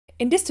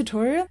In this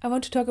tutorial, I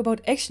want to talk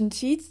about action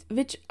sheets,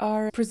 which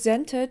are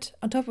presented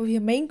on top of your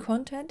main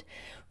content,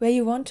 where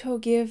you want to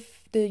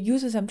give the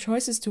user some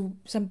choices to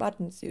some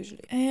buttons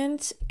usually.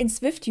 And in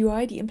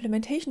SwiftUI, the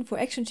implementation for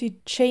action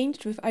sheet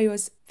changed with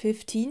iOS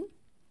 15.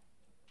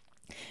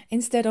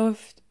 Instead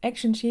of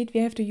action sheet,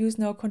 we have to use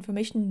now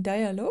confirmation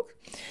dialog.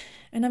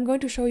 And I'm going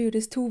to show you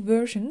these two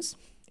versions.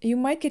 You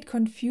might get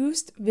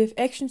confused with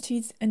action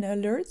sheets and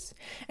alerts.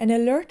 An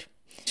alert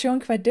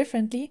shown quite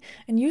differently,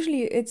 and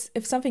usually it's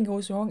if something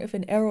goes wrong, if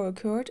an error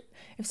occurred,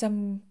 if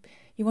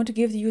you want to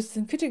give the user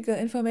some critical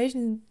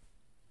information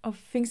of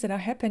things that are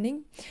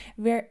happening,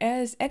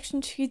 whereas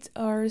action sheets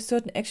are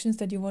certain actions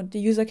that you want the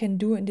user can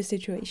do in this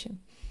situation.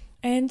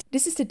 And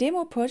this is the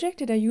demo project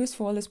that I use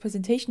for all this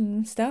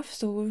presentation stuff,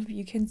 so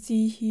you can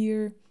see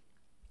here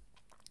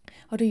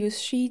how to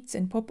use sheets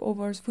and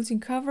popovers, full screen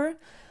cover.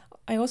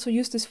 I also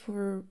use this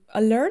for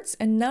alerts,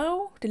 and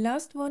now the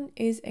last one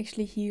is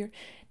actually here,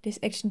 this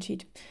action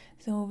sheet.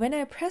 So when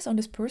I press on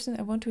this person,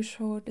 I want to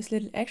show this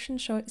little action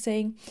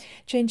saying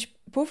change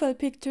profile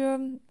picture,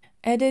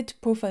 edit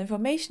profile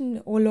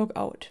information, or log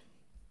out.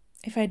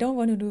 If I don't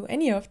want to do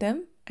any of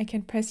them, I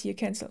can press here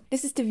cancel.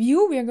 This is the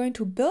view we are going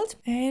to build,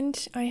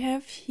 and I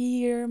have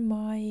here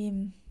my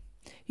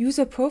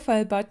user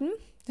profile button.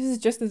 This is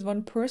just this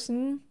one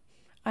person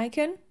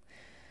icon.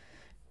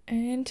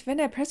 And when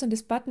I press on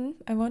this button,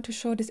 I want to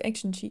show this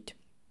action sheet.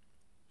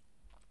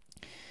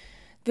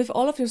 With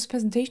all of those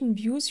presentation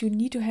views, you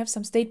need to have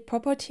some state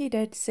property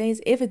that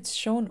says if it's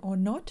shown or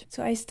not.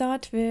 So I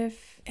start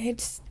with add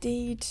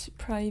state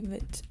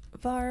private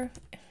var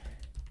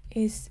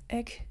is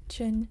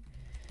action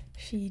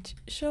sheet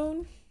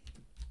shown.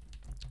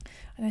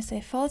 And I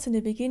say false in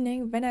the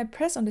beginning. When I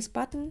press on this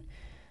button,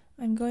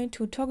 I'm going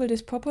to toggle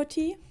this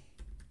property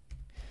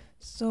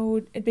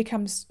so it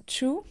becomes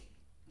true.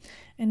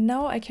 And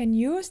now I can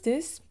use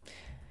this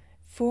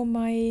for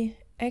my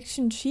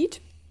action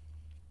sheet.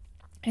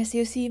 As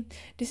you see,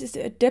 this is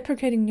a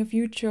deprecating the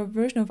future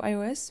version of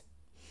iOS.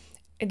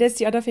 And that's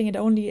the other thing, it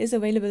only is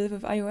available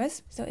with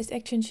iOS. So is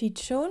action sheet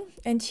shown.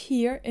 And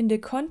here in the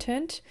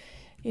content,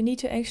 you need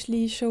to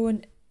actually show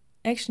an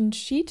action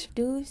sheet.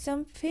 Do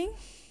something.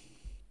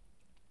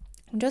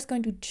 I'm just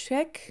going to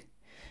check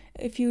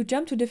if you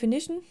jump to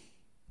definition.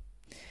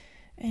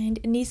 And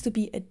it needs to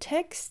be a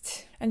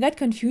text. I got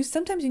confused.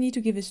 Sometimes you need to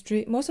give a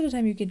string. Most of the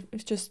time you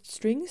get just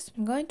strings.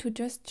 I'm going to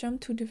just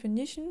jump to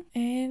definition.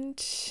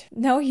 And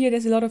now here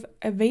there's a lot of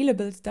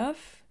available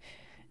stuff.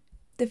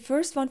 The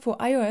first one for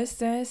iOS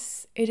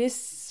says it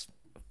is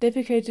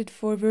deprecated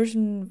for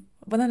version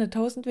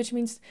 100,000, which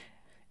means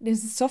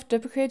this is soft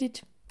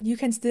deprecated. You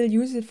can still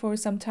use it for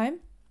some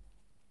time.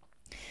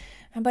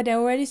 But I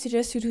already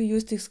suggest you to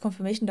use this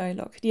confirmation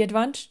dialog. The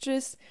advantage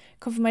is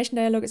confirmation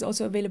dialog is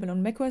also available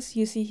on macOS.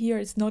 You see here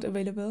it's not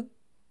available.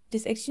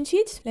 This action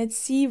sheet. Let's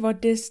see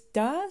what this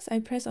does. I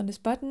press on this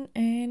button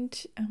and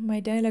my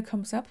dialog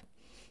comes up.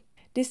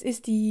 This is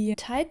the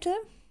title.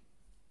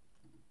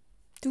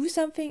 Do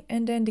something,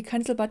 and then the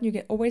cancel button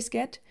you always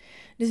get.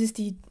 This is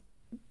the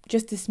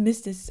just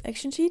dismiss this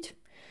action sheet.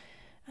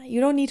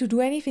 You don't need to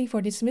do anything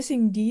for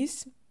dismissing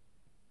these.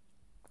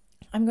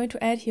 I'm going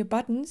to add here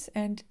buttons,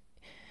 and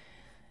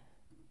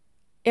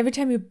every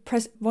time you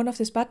press one of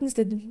these buttons,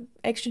 the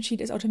action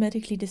sheet is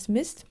automatically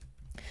dismissed.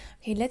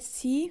 Okay, let's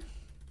see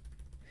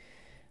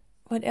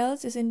what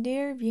else is in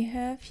there. We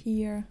have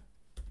here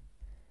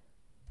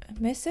a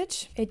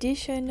message,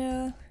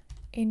 additional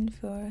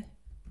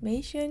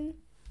information,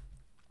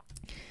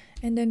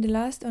 and then the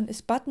last one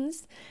is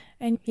buttons.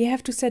 And you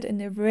have to set an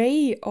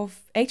array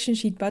of action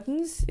sheet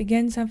buttons,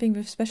 again something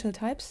with special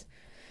types.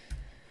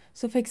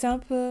 So for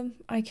example,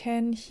 I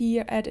can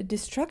here add a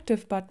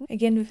destructive button,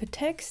 again with a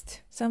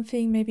text,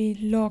 something maybe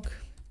log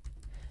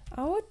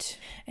out.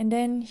 And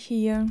then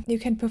here you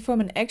can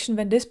perform an action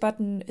when this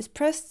button is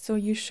pressed. So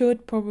you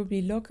should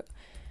probably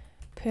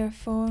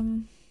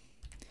perform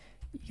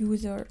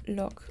user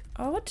log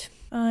out.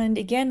 And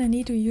again, I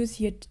need to use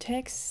here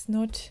text,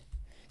 not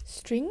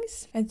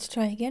strings. Let's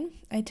try again.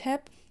 I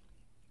tap,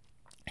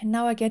 and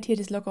now I get here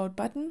this logout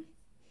button.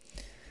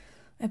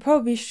 I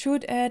probably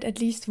should add at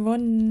least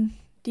one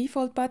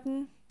default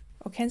button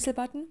or cancel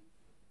button.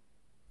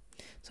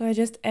 So I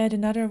just add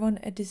another one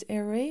at this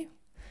array,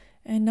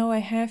 and now I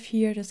have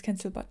here this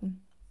cancel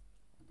button.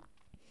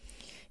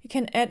 You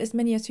can add as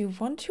many as you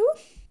want to.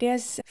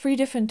 There's 3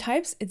 different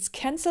types. It's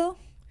cancel,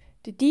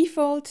 the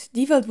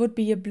default would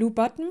be a blue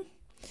button,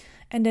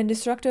 and then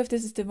destructive,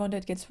 this is the one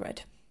that gets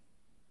red.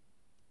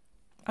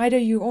 Either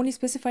you only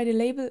specify the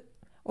label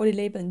or the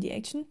label in the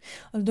action.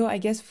 Although I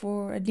guess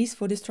for at least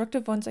for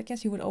destructive ones, I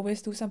guess you would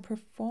always do some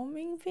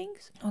performing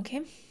things.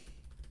 Okay.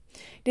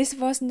 This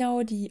was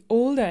now the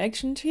older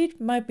action sheet,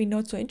 might be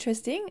not so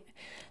interesting.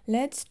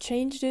 Let's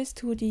change this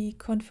to the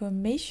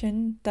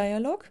confirmation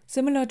dialog.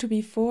 Similar to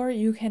before,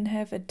 you can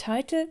have a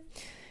title,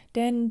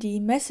 then the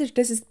message,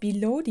 this is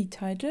below the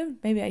title.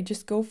 Maybe I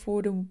just go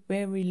for the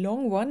very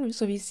long one,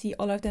 so we see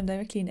all of them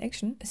directly in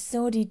action.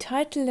 So the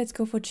title, let's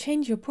go for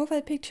change your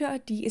profile picture.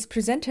 The is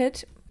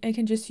presented. I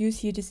can just use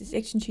here, this is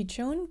action sheet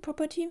shown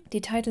property.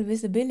 The title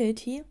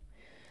visibility.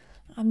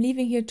 I'm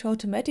leaving here to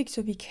automatic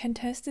so we can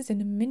test this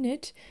in a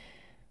minute.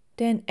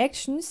 Then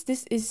actions,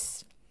 this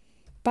is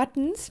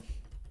buttons.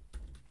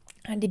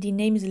 And the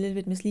name is a little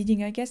bit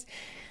misleading, I guess.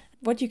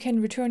 What you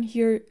can return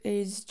here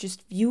is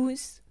just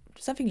views,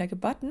 something like a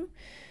button.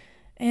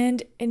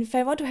 And if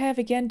I want to have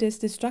again this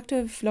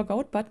destructive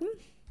logout button,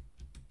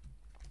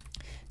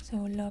 so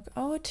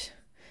logout,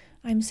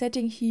 I'm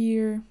setting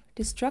here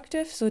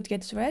destructive so it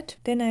gets red.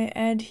 Then I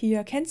add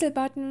here cancel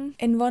button,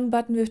 and one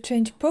button with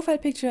change profile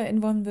picture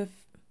and one with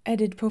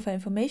edit profile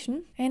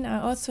information. And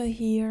I also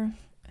here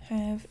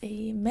have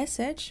a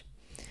message,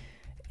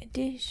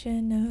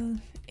 additional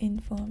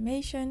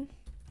information.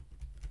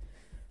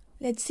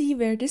 Let's see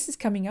where this is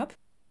coming up.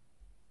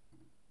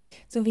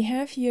 So we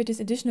have here this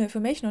additional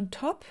information on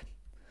top.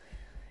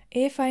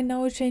 If I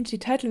now change the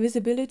title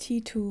visibility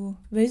to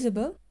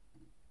visible,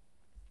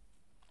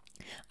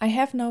 I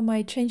have now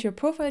my change your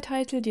profile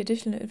title, the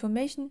additional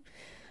information,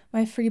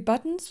 my 3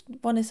 buttons,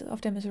 one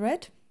of them is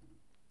red.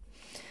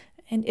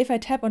 And if I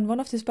tap on one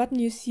of these buttons,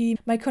 you see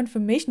my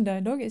confirmation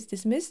dialog is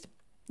dismissed.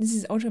 This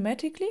is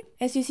automatically.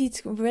 As you see,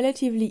 it's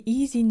relatively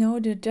easy now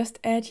to just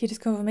add here this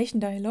confirmation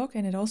dialog,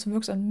 and it also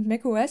works on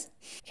macOS.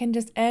 You can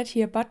just add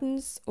here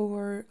buttons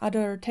or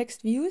other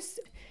text views.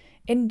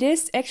 In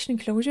this action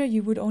closure,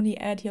 you would only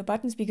add here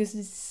buttons because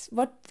it's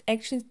what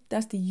actions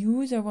does the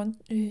user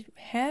want to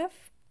have?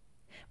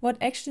 What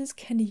actions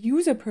can the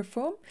user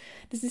perform?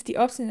 This is the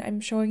option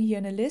I'm showing here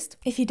in a list.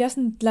 If he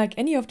doesn't like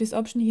any of this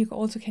option, he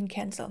also can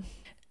cancel.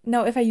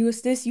 Now, if I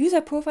use this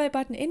user profile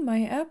button in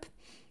my app,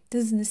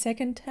 this is in the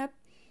second tab,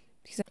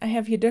 because I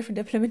have here different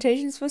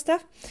implementations for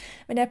stuff.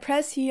 When I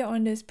press here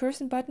on this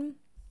person button,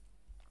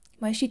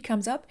 my sheet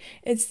comes up.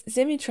 It's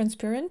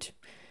semi-transparent,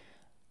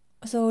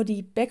 so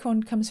the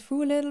background comes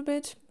through a little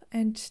bit,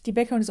 and the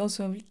background is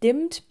also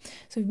dimmed,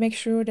 so we make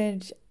sure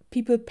that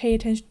people pay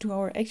attention to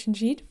our action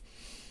sheet.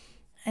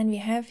 And we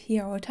have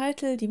here our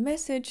title, the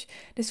message,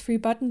 these 3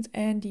 buttons,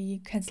 and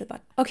the cancel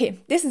button. Okay,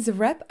 this is a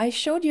wrap. I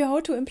showed you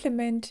how to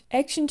implement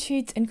action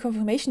sheets and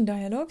confirmation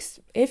dialogues.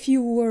 If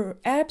your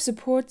app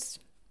supports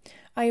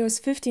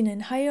iOS 15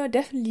 and higher,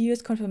 definitely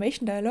use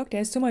confirmation dialog.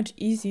 They're so much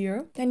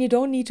easier. Then you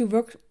don't need to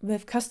work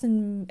with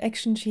custom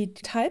action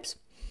sheet types.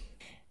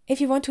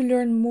 If you want to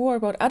learn more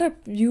about other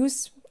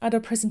views, other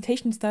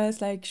presentation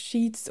styles like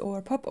sheets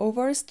or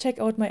popovers, check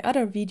out my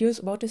other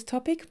videos about this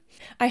topic.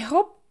 I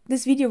hope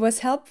this video was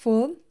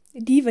helpful.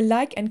 Leave a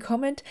like and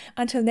comment.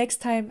 Until next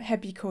time,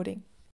 happy coding.